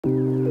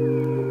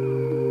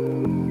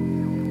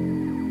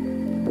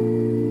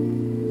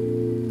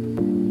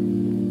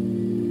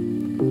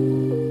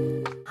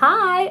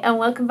and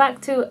welcome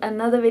back to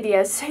another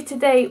video. So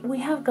today we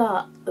have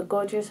got the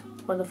gorgeous,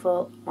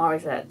 wonderful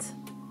Morissette.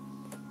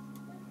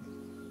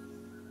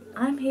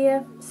 I'm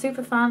here,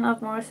 super fan of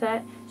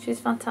Morissette.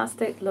 She's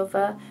fantastic, love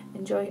her,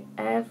 enjoy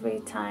every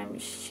time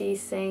she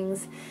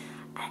sings.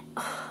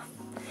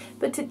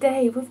 But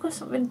today we've got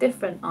something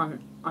different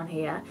on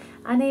here,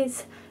 and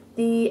it's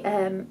the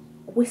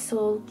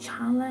whistle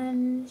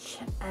challenge.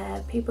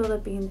 People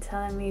have been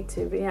telling me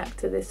to react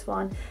to this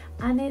one,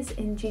 and it's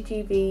in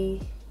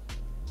GGB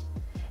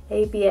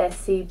ABS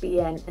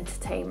CBN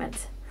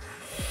Entertainment.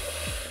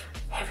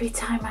 Every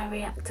time I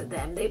react to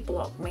them they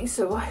block me,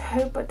 so I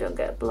hope I don't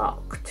get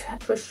blocked.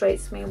 It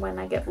frustrates me when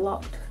I get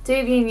blocked. So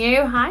if you're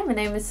new, hi, my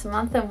name is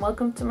Samantha and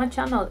welcome to my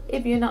channel.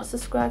 If you're not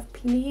subscribed,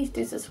 please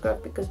do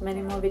subscribe because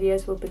many more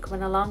videos will be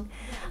coming along.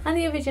 And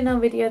the original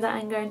video that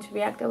I'm going to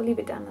react, I'll leave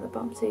it down at the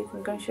bottom so you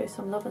can go and show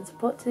some love and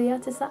support to the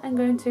artist that I'm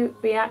going to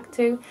react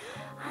to.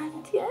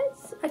 And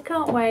yes, I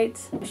can't wait.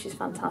 She's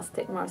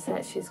fantastic,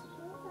 Morissette. She's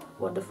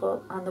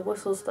wonderful, and the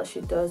whistles that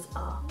she does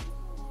are,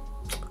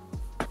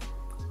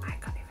 I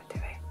can't even do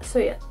it. So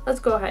yeah, let's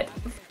go ahead.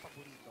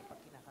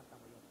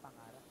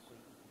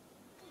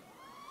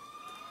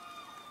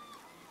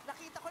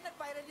 Nakita ko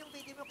nag-viral yung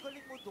video mo,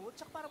 galing mo doon,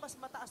 tsaka parang mas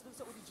mataas doon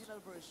sa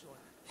original version.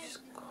 She's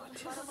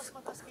gorgeous. Parang mas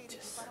mataas kayo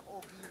rin, parang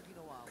Ogie yung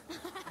ginawa mo.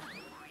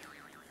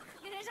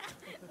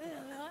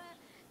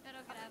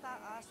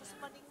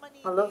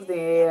 I love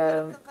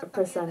the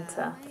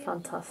presenter,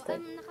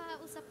 fantastic.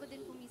 Nakausap ko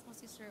din po mismo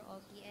si Sir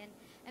Ogie, and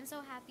I'm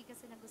so happy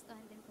kasi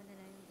nagustuhan din ko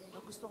nila yung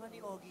video. Nagustuhan ni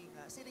Ogie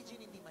nga. Si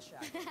Regine hindi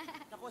masyado.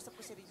 Nakausap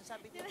ko si Regine,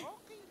 sabi niya,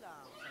 okay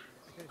lang.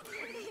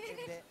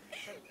 Hindi.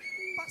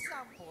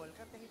 Pa-sample,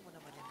 kantahin mo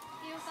naman yan.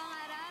 Yung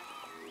pangarap?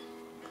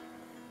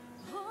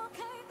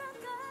 Okay,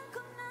 tagal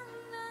ko nang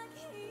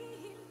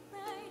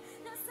naghihintay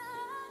na sa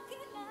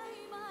akin ay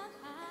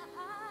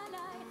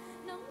makaalay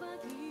ng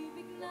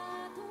pag-ibig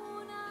na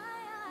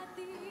tunay at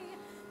di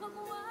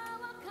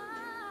magwawakas.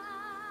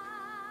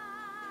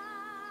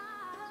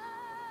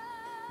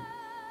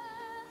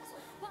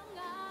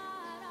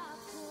 Pangarap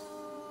ko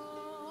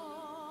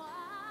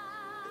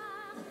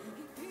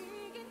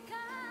ibigin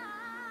ka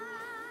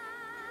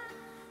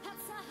at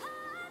sa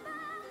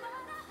habang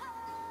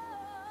panahon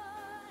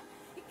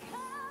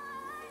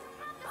ikaw yung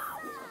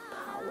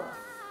makasama.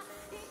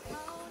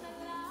 Ikaw na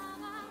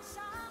lang ang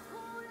siyang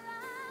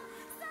kulang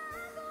sa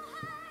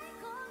buhay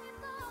kong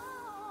ito.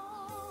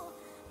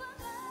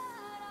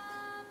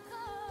 Pangarap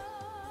ko,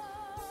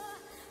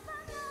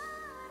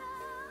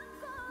 pangarap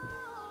ko,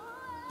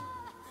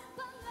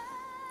 pangarap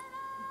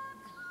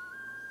ko.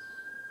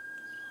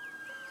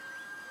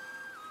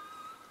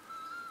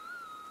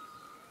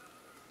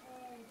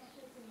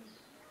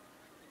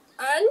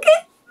 Okay.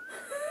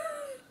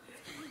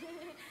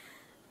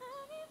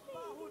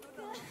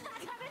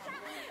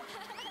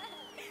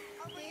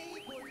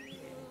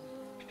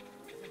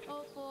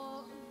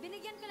 Opo,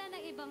 binigyan ko lang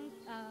ng ibang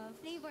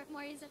flavor,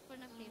 Morissette po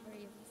na flavor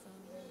yung song.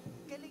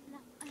 Galing na.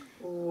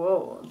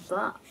 Whoa,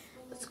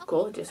 that's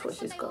gorgeous what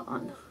she's got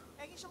on.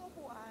 Ay, siyang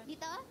upuan.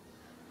 Dito?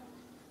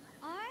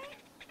 Ay?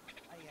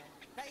 Ayan.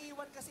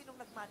 Naiwan kasi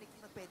nung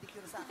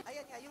nag-pedicure sa akin.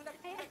 Ayan nga,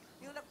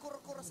 yung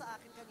nagkuro-kuro sa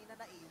akin kanina,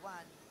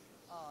 naiwan.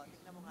 Oh,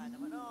 tignan mo nga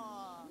naman.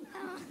 Oh.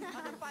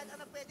 Ang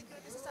nag-pedicure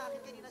kasi sa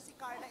akin kanina, si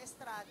Carla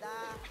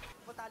Estrada.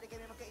 Putali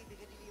kami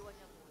magkaibigan, iniwan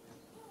niya muna.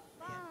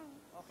 Ayan.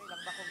 Okay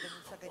lang ba kung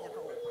ganun sa ganyan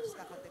ka-upos?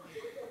 Kakanta mo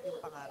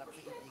yung pangarap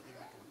sa ibigin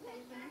ka.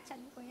 Ay,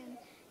 chan ko yan.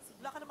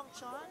 Wala ka namang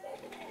chan?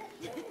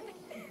 Ganun,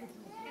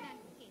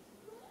 okay.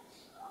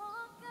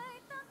 Okay,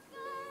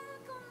 tagal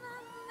ko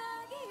nang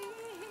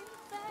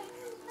naghihintay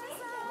na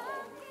sa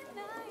akin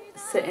ay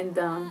Sitting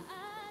down.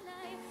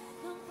 naalay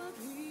ng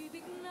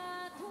pag-ibig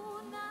na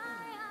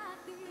tunay at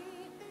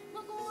di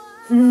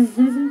magwawakas.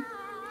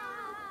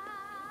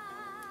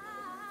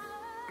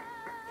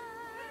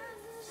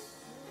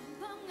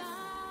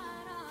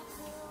 Pangarap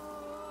ko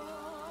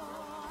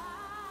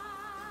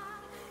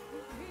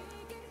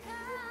ibigin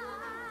ka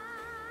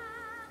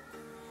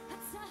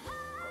at sa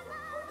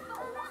habang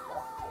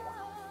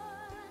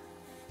panahon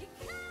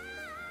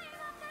ika'y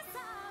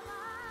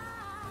makasama.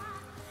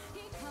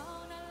 Ikaw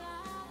na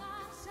lang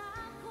ang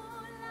siyang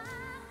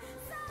kulang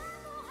sa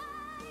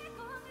buhay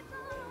kong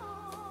ito.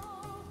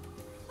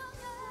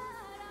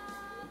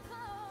 Pangarap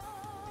ko,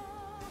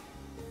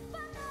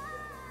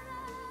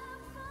 pangarap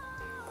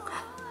ko,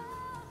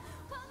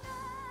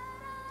 pangarap.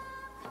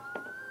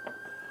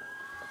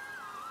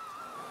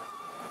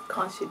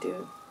 Can't she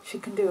do?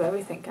 She can do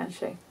everything, can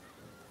she?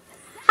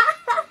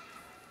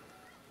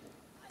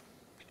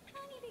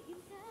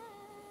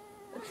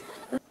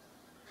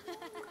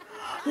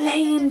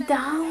 Laying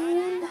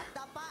down.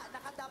 Dapa,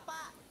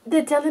 nakadapa.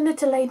 They're telling her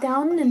to lay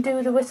down and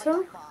do the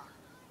whistle.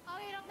 Ang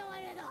hirap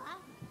naman ito, ah.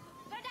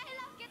 Pero dahil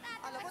love kita,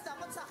 ate. Alam mo,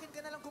 dapat sa akin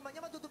ka na lang gumanya,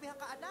 madudumihan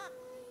ka, anak.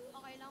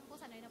 Okay lang po,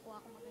 sanay na po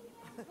ako magalit.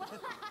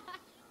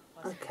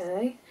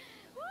 Okay.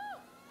 Woo!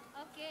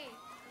 Okay.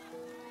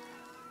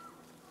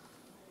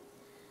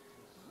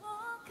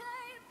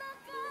 Okay,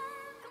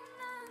 tagal ko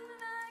nang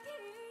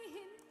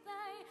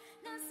naghihintay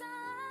na sa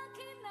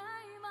akin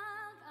ay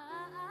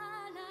mag-aalala.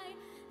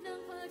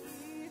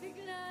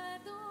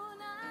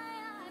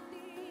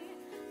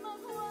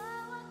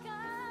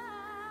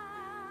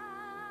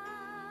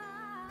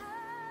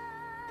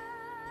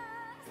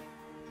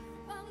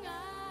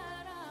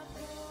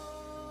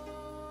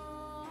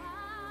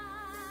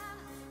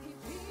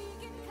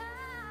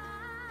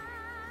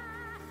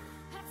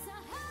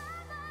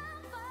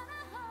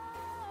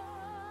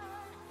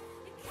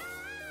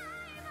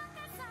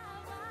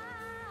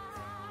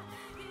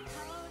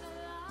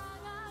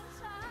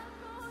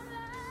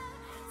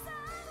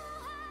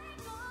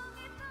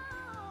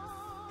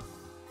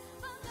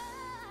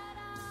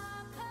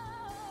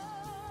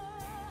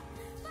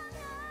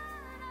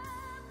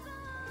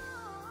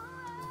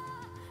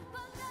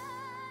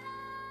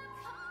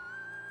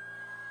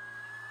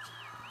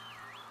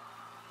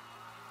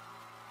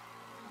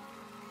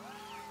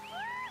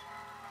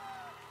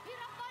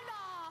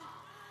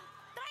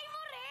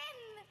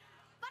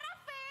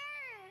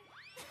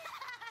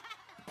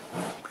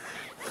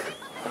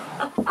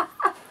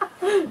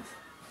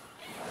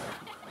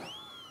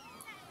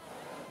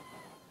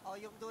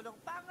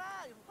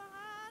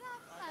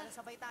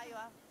 Sabay tayo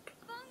ha.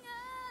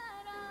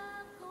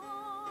 Pangarap ko,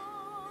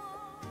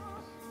 pangarap ko,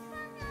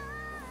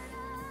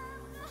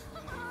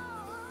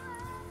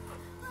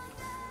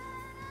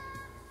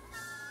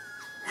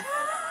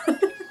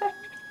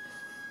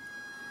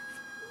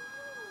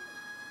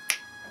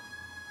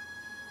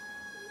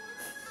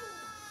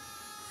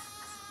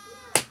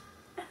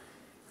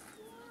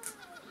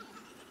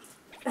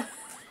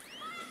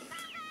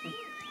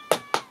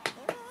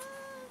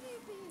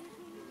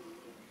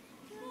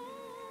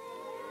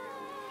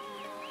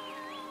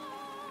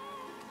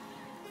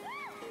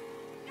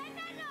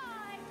 Ganda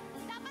nun!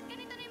 Dapat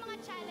ganito na yung mga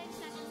challenge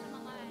natin sa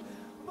mga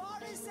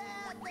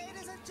Morissette,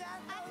 ladies and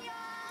gentlemen!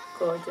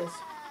 Gorgeous.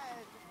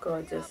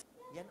 Gorgeous.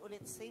 Yan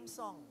ulit, same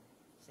song.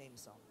 Same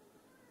song.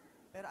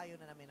 Pero ayaw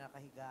na namin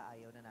nakahiga,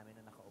 ayaw na namin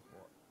na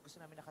nakaupo.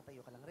 Gusto namin nakatayo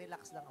ka lang.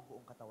 Relax lang ang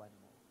buong katawan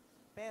mo.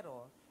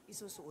 Pero,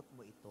 isusuot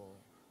mo ito.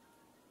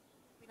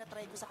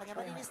 Pinatry ko sa kanya.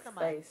 Malinis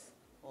naman. Face.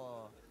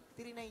 Oh,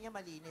 tirinay niya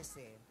malinis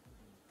eh.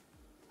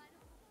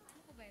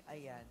 Ano ko ba ito?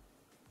 Ayan.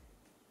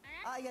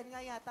 Ano? Ah, ayan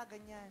nga yata,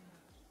 ganyan.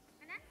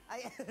 Ano?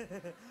 Ay,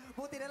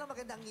 buti na lang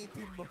maganda ang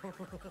ngipin mo.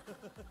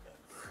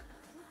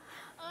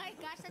 Oh my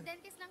gosh, sa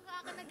dentist lang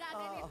ako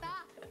nagaganito.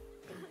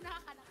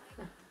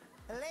 Nakakalakay.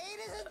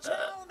 Ladies and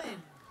gentlemen,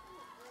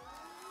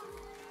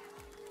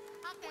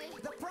 Okay.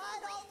 the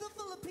pride of the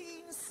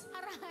Philippines,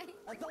 Aray.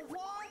 the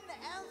one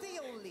and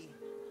the only,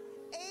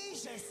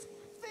 Asia's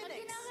Pag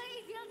Phoenix,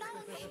 kinakaigil na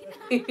ako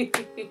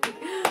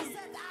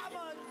Morissette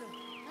Amon.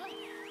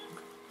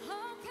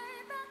 Okay,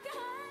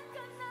 bakit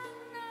ka nang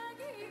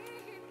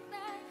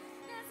naghihintay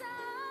na sa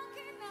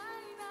akin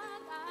ay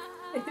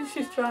nag-aalala?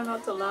 She's trying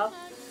not to laugh.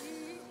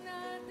 Pag-ibig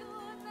na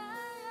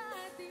tunay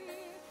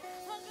ating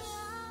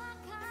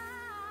maglakad.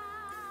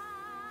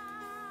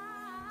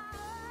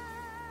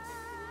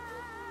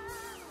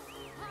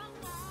 Ang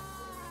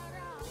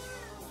araw ko,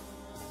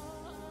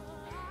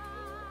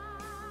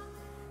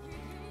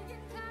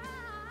 hihigit ka.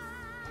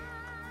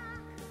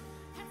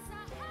 At sa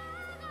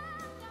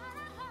hanggang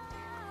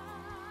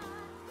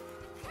karahan,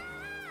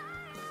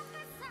 ika'y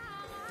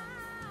kasama.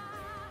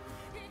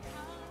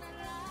 Ikaw na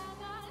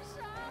lamang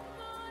siyang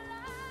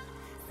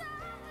kulang sa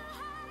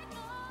buhay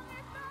kong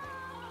ito.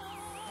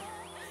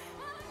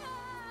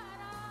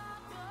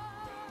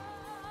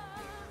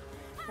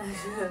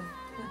 Pangarap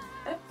ko,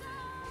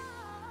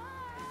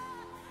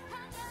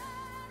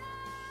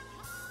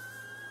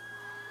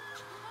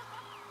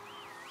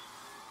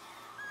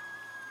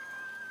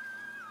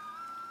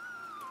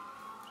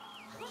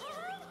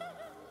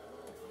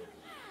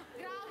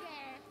 grabe.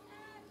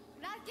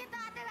 Lahat kita,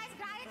 Ate Rice,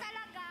 grabe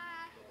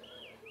talaga.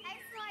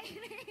 I'm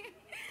smiling.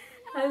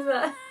 How's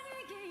that?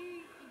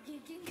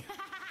 Giging ka.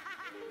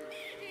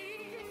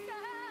 Giging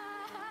ka.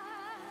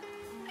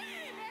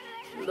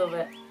 Love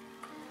it.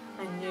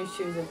 I knew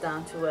she was a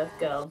down-to-earth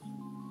girl.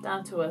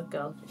 Down-to-earth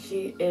girl.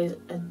 She is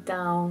a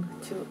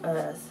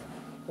down-to-earth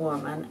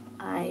woman.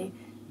 I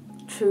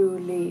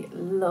truly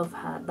love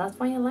her. That's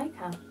why I like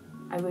her.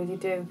 I really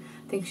do.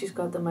 I think she's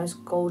got the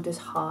most gorgeous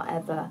heart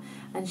ever,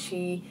 and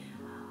she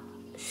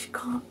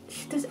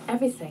does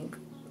everything.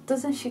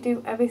 Doesn't she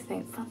do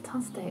everything?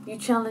 Fantastic. You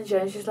challenge her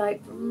and she's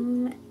like,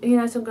 you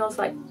know, some girls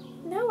like,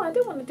 no, I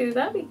don't want to do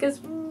that because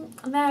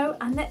no,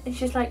 and then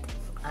she's like,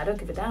 I don't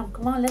give a damn.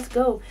 Come on, let's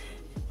go.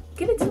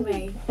 Give it to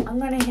me.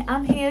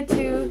 I'm here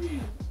to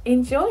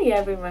enjoy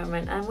every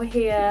moment, and we're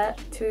here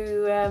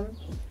to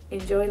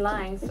enjoy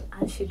life.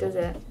 And she does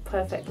it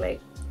perfectly,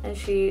 and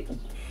she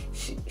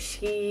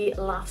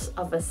laughs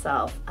of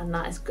herself, and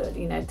that is good,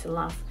 you know, to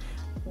laugh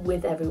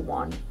with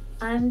everyone.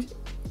 And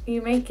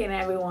you're making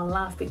everyone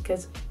laugh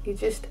because you're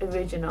just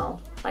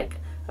original, like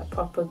a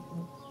proper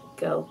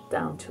girl,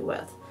 down to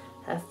earth.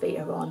 Her feet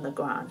are on the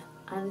ground,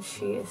 and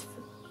she is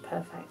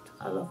perfect.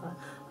 I love her.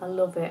 I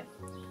love it.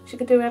 She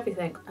could do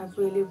everything. I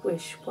really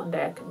wish one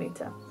day I could meet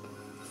her.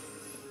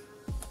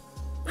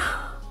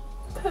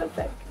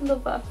 Perfect.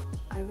 Love her.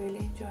 I really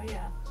enjoy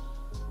her.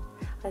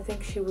 I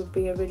think she would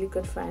be a really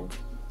good friend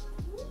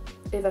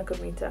if I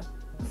could meet her.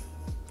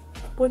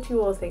 What do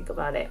you all think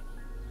about it?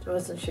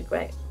 Wasn't she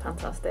great?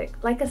 Fantastic.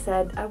 Like I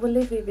said, I will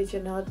leave the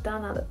video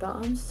down at the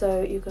bottom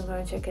so you can go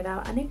and check it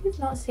out. And if you've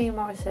not seen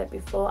Morissette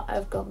before,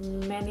 I've got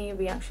many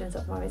reactions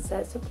of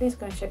Morissette, so please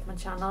go and check my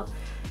channel.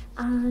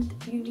 And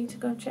you need to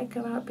go and check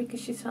her out because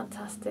she's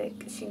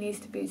fantastic. She needs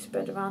to be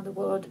spread around the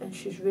world, and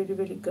she's really,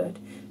 really good.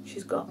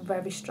 She's got a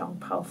very strong,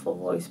 powerful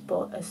voice,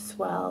 but as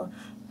well,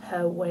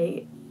 her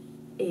way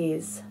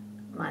is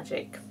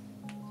magic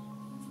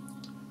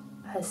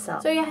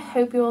herself. So yeah, I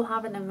hope you all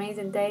have an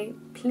amazing day.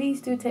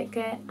 Please do take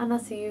care, and I'll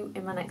see you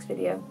in my next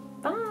video.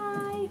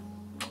 Bye.